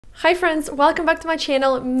Hi friends, welcome back to my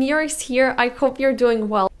channel. Miris here. I hope you're doing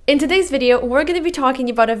well. In today's video, we're going to be talking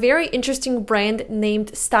about a very interesting brand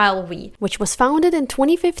named StyleWe, which was founded in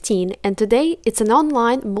 2015, and today it's an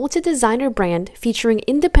online multi-designer brand featuring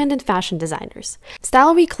independent fashion designers.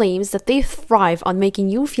 StyleWe claims that they thrive on making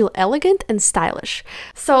you feel elegant and stylish.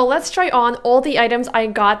 So let's try on all the items I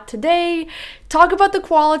got today, talk about the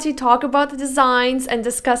quality, talk about the designs, and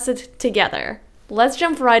discuss it together. Let's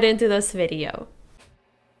jump right into this video.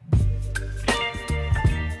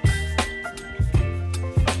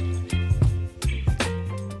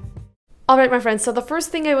 Alright my friends, so the first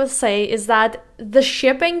thing I will say is that the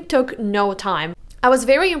shipping took no time. I was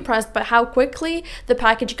very impressed by how quickly the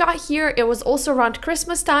package got here. It was also around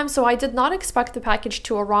Christmas time, so I did not expect the package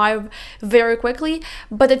to arrive very quickly,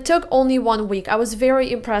 but it took only 1 week. I was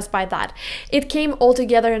very impressed by that. It came all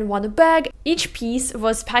together in one bag. Each piece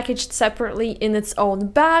was packaged separately in its own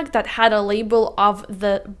bag that had a label of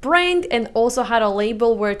the brand and also had a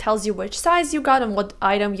label where it tells you which size you got and what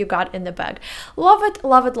item you got in the bag. Love it,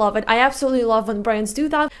 love it, love it. I absolutely love when brands do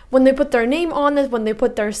that, when they put their name on it, when they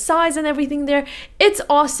put their size and everything there. It's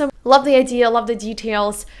awesome. Love the idea, love the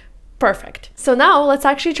details. Perfect. So now let's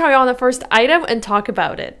actually try on the first item and talk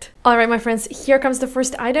about it. All right, my friends, here comes the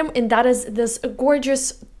first item, and that is this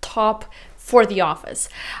gorgeous top for the office.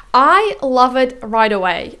 I love it right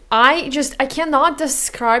away. I cannot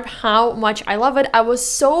describe how much I love it. I was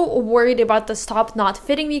so worried about this top not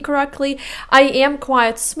fitting me correctly. I am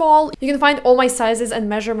quite small. You can find all my sizes and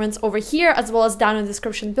measurements over here as well as down in the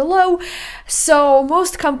description below. So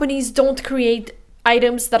most companies don't create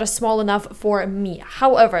items that are small enough for me.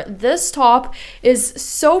 However, this top is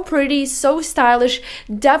so pretty, so stylish,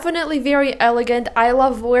 definitely very elegant. I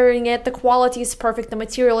love wearing it. The quality is perfect. The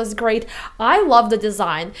material is great. I love the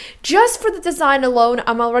design. Just for the design alone,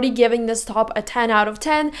 I'm already giving this top a 10 out of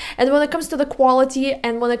 10. And when it comes to the quality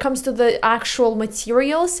and when it comes to the actual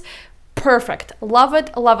materials, perfect. Love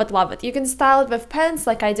it, love it, love it. You can style it with pants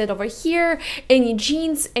like I did over here, any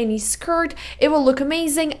jeans, any skirt. It will look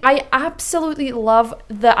amazing. I absolutely love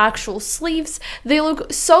the actual sleeves. They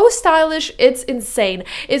look so stylish. It's insane.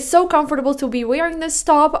 It's so comfortable to be wearing this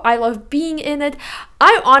top. I love being in it.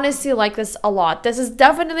 I honestly like this a lot. This is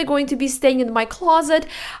definitely going to be staying in my closet.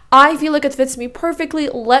 I feel like it fits me perfectly.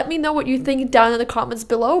 Let me know what you think down in the comments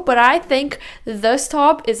below, but I think this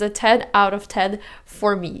top is a 10 out of 10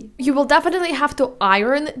 for me. You will definitely have to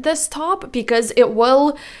iron this top because it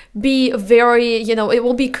will be very, it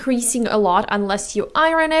will be creasing a lot unless you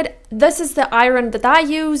iron it. This is the iron that I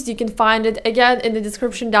used. You can find it again in the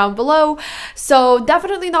description down below. So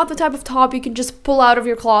definitely not the type of top you can just pull out of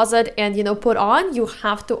your closet and, put on. You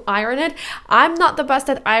have to iron it. I'm not the best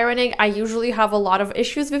at ironing. I usually have a lot of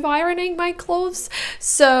issues with ironing my clothes.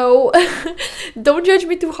 So don't judge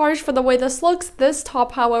me too harsh for the way this looks. This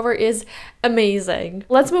top, however, is amazing.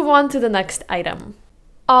 Let's move on to the next item.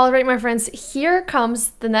 Alright my friends, here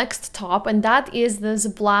comes the next top, and that is this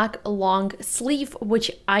black long sleeve, which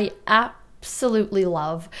I absolutely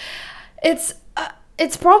love.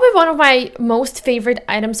 It's probably one of my most favorite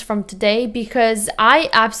items from today because I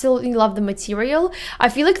absolutely love the material. I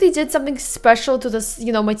feel like they did something special to this,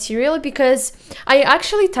 material because I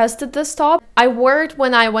actually tested this top. I wore it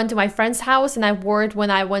when I went to my friend's house and I wore it when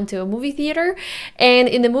I went to a movie theater. And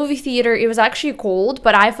in the movie theater, it was actually cold,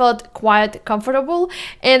 but I felt quite comfortable.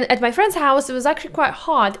 And at my friend's house, it was actually quite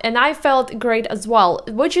hot and I felt great as well,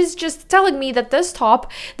 which is just telling me that this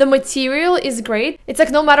top, the material is great. It's like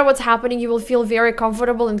no matter what's happening, you will feel very comfortable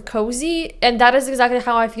and cozy, and that is exactly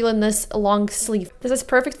how I feel in this long sleeve. This is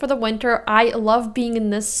perfect for the winter. I love being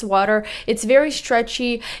in this sweater. It's very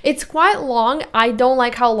stretchy. It's quite long. I don't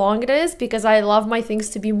like how long it is because I love my things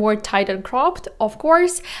to be more tight and cropped, of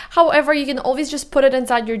course. However, you can always just put it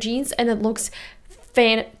inside your jeans and it looks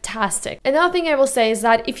fantastic. Another thing I will say is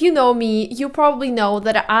that if you know me, you probably know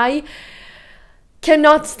that I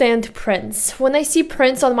cannot stand prints. When I see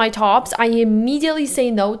prints on my tops, I immediately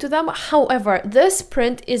say no to them. However, this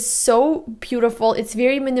print is so beautiful. It's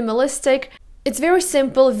very minimalistic. It's very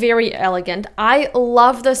simple, very elegant. I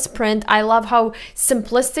love this print. I love how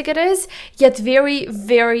simplistic it is, yet very,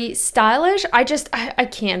 very stylish. I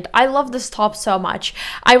can't. I love this top so much.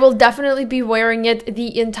 I will definitely be wearing it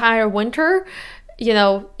the entire winter.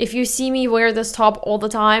 If you see me wear this top all the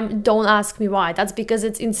time, don't ask me why. That's because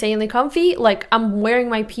it's insanely comfy. Like, I'm wearing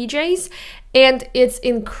my PJs and it's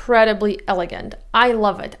incredibly elegant. I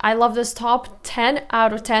love it. I love this top. 10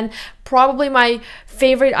 out of 10. Probably my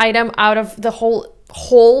favorite item out of the whole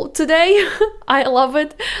haul today. I love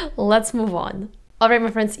it. Let's move on. Alright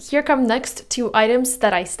my friends, here come next 2 items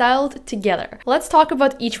that I styled together. Let's talk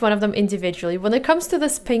about each one of them individually. When it comes to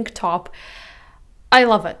this pink top, I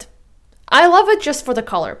love it. I love it just for the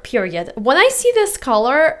color, period. When I see this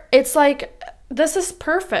color, it's like, this is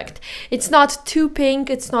perfect. It's not too pink,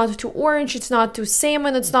 it's not too orange, it's not too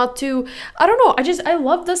salmon, it's not too, I don't know. I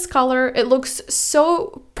love this color. It looks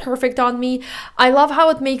so perfect on me. I love how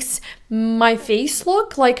it makes my face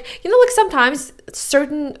look like, you know, like sometimes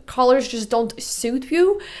certain colors just don't suit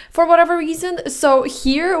you for whatever reason. So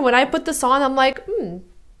here, when I put this on, I'm like,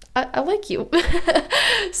 I like you.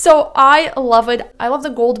 So I love it. I love the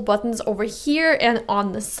gold buttons over here and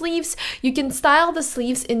on the sleeves. You can style the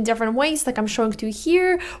sleeves in different ways, like I'm showing to you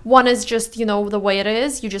here. One is just, you know, the way it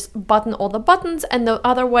is. You just button all the buttons, and the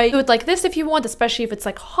other way, do it like this if you want, especially if it's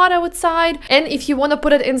like hot outside. And if you want to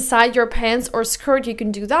put it inside your pants or skirt, you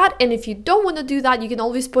can do that. And if you don't want to do that, you can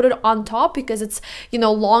always put it on top because it's, you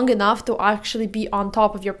know, long enough to actually be on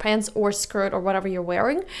top of your pants or skirt or whatever you're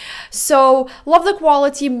wearing. So love the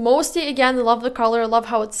quality. Mostly, again, love the color, love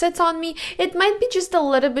how it sits on me. It might be just a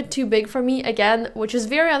little bit too big for me, again, which is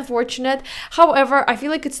very unfortunate. However, I feel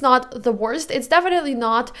like it's not the worst. It's definitely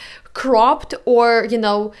not cropped or, you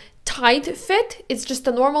know, tight fit. It's just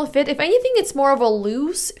a normal fit. If anything, it's more of a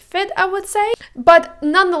loose fit, I would say. But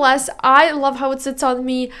nonetheless, I love how it sits on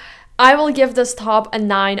me. I will give this top a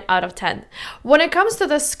 9 out of 10. When it comes to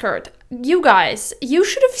this skirt, you guys, you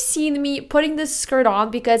should have seen me putting this skirt on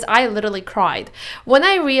because I literally cried. When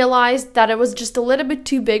I realized that it was just a little bit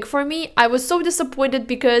too big for me, I was so disappointed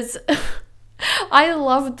because I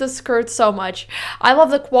love the skirt so much. I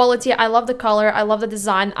love the quality, I love the color, I love the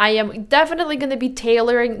design. I am definitely going to be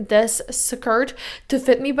tailoring this skirt to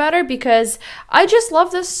fit me better because I just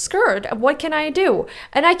love this skirt. What can I do?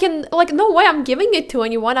 And I can, like, no way I'm giving it to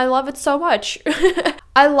anyone. I love it so much.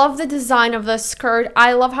 I love the design of this skirt.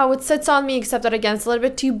 I love how it sits on me, except that again, it's a little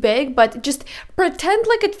bit too big, but just pretend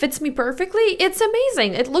like it fits me perfectly. It's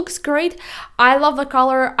amazing. It looks great. I love the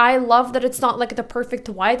color. I love that it's not like the perfect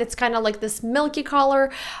white. It's kind of like this milky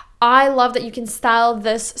color. I love that you can style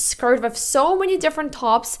this skirt with so many different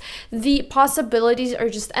tops. The possibilities are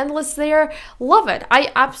just endless there. Love it.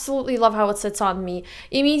 I absolutely love how it sits on me.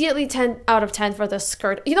 Immediately 10 out of 10 for this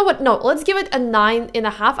skirt. You know what? No, let's give it a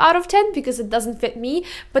 9.5 out of 10 because it doesn't fit me.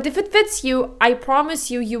 But if it fits you, I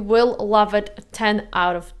promise you, you will love it. 10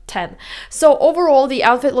 out of 10. So overall, the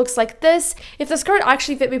outfit looks like this. If the skirt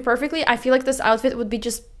actually fit me perfectly, I feel like this outfit would be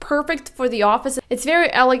just perfect for the office. It's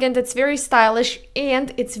very elegant, it's very stylish,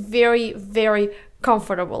 and it's very, very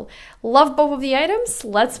comfortable. Love both of the items.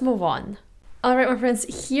 Let's move on. All right, my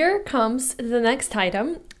friends, here comes the next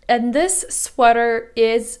item. And this sweater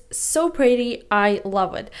is so pretty. I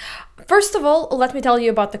love it. First of all, let me tell you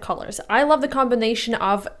about the colors. I love the combination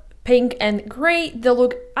of pink and gray. They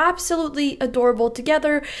look absolutely adorable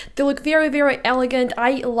together. They look very, very elegant.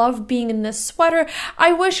 I love being in this sweater.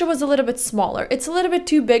 I wish it was a little bit smaller. It's a little bit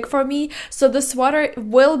too big for me, so the sweater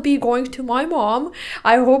will be going to my mom.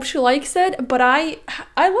 I hope she likes it, but I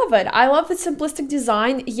love it. I love the simplistic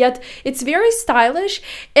design, yet it's very stylish,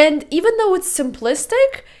 and even though it's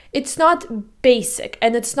simplistic, it's not basic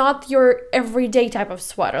and it's not your everyday type of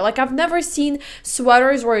sweater. Like, I've never seen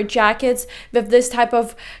sweaters or jackets with this type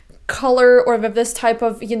of color or with this type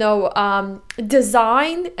of, you know,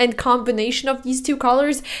 design and combination of these two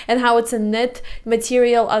colors, and how it's a knit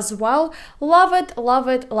material as well. Love it, love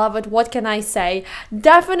it, love it. What can I say?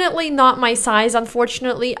 Definitely not my size,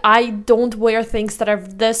 unfortunately. I don't wear things that are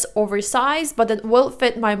this oversized, but it will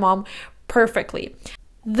fit my mom perfectly.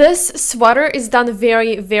 This sweater is done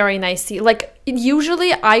very, very nicely. Like,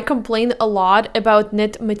 usually I complain a lot about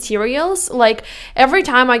knit materials. Like, every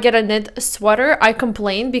time I get a knit sweater, I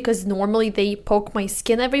complain because normally they poke my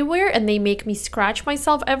skin everywhere and they make me scratch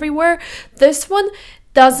myself everywhere. This one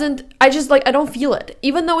doesn't, I don't feel it.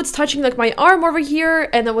 Even though it's touching like my arm over here,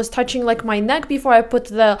 and it was touching like my neck before I put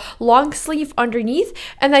the long sleeve underneath,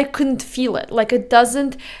 and I couldn't feel it. Like, it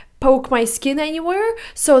doesn't poke my skin anywhere,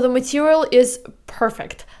 so the material is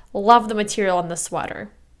perfect. Love the material on the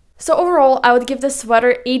sweater. So overall, I would give this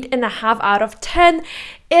sweater 8.5 out of 10.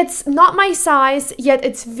 It's not my size, yet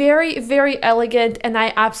it's very, very elegant, and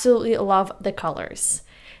I absolutely love the colors.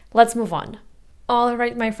 Let's move on. All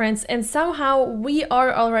right, my friends, and somehow we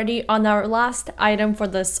are already on our last item for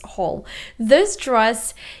this haul. This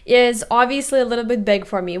dress is obviously a little bit big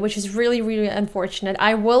for me, which is really, really unfortunate.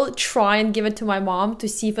 I will try and give it to my mom to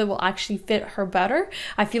see if it will actually fit her better.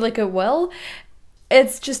 I feel like it will.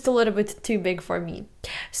 It's just a little bit too big for me.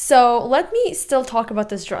 So let me still talk about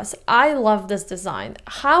this dress. I love this design.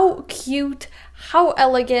 How cute, how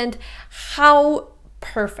elegant, how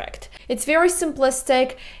perfect. It's very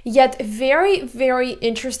simplistic, yet very, very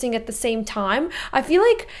interesting at the same time. I feel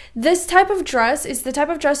like this type of dress is the type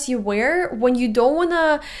of dress you wear when you don't want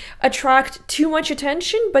to attract too much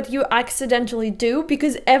attention, but you accidentally do,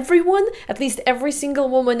 because everyone, at least every single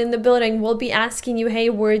woman in the building, will be asking you, hey,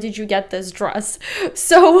 where did you get this dress?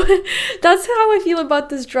 So that's how I feel about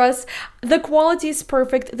this dress. The quality is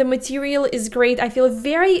perfect. The material is great. I feel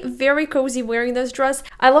very, very cozy wearing this dress.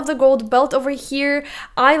 I love the gold belt over here.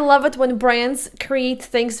 I love it when brands create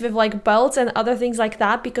things with like belts and other things like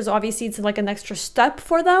that, because obviously it's like an extra step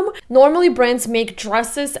for them. Normally brands make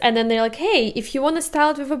dresses and then they're like, hey, if you want to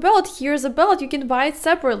style it with a belt, here's a belt. You can buy it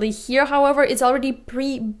separately. Here, however, it's already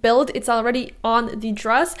pre-built. It's already on the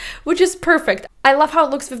dress, which is perfect. I love how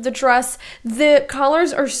it looks with the dress. The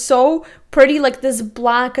colors are so pretty, like this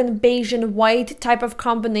black and beige and white type of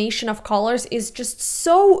combination of colors is just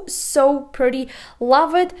so pretty.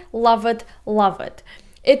 Love it, love it, love it.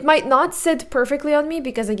 It might not sit perfectly on me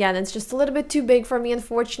because again, it's just a little bit too big for me,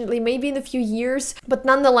 unfortunately, maybe in a few years, but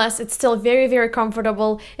nonetheless, it's still very, very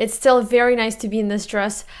comfortable. It's still very nice to be in this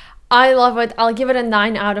dress. I love it. I'll give it a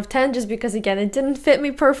 9 out of 10 just because again, it didn't fit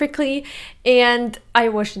me perfectly and I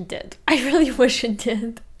wish it did. I really wish it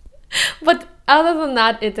did. But other than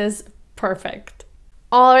that, it is perfect.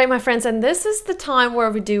 All right, my friends, and this is the time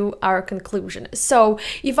where we do our conclusion. So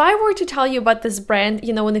if I were to tell you about this brand,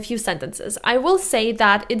 you know, in a few sentences, I will say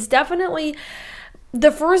that it's definitely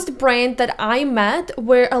the first brand that I met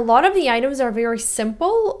where a lot of the items are very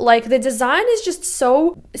simple. Like the design is just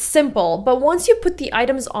so simple, but once you put the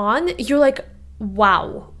items on, you're like,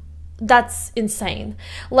 wow. That's insane.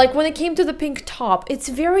 Like when it came to the pink top, it's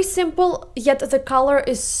very simple, yet the color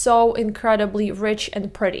is so incredibly rich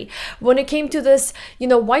and pretty. When it came to this, you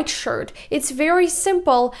know, white shirt, it's very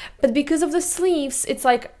simple, but because of the sleeves, it's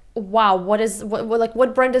like, wow,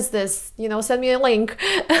 what brand is this? You know, send me a link.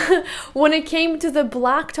 When it came to the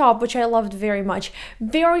black top, which I loved very much,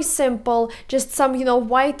 very simple, just some, you know,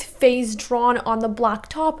 white face drawn on the black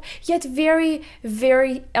top, yet very,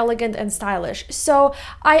 very elegant and stylish. So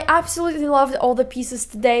I absolutely loved all the pieces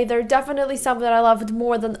today. There are definitely some that I loved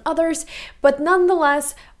more than others, but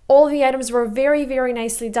nonetheless, all the items were very, very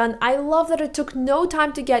nicely done. I love that it took no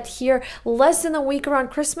time to get here, less than a week around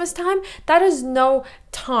Christmas time. That is no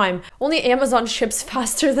time. Only Amazon ships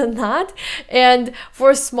faster than that. And for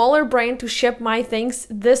a smaller brand to ship my things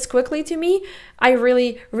this quickly to me, I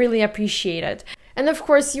really, really appreciate it. And of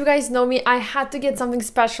course, you guys know me, I had to get something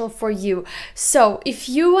special for you. So if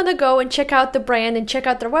you want to go and check out the brand and check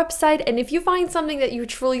out their website, and if you find something that you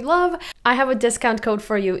truly love, I have a discount code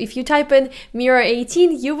for you. If you type in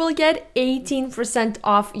Mira18, you will get 18%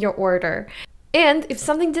 off your order. And if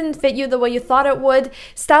something didn't fit you the way you thought it would,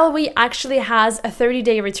 StyleWe actually has a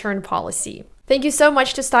 30-day return policy. Thank you so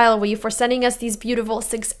much to StyleWe for sending us these beautiful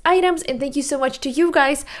 6 items, and thank you so much to you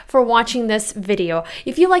guys for watching this video.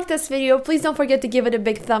 If you like this video, please don't forget to give it a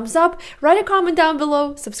big thumbs up, write a comment down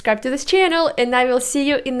below, subscribe to this channel, and I will see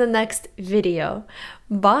you in the next video.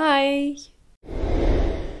 Bye!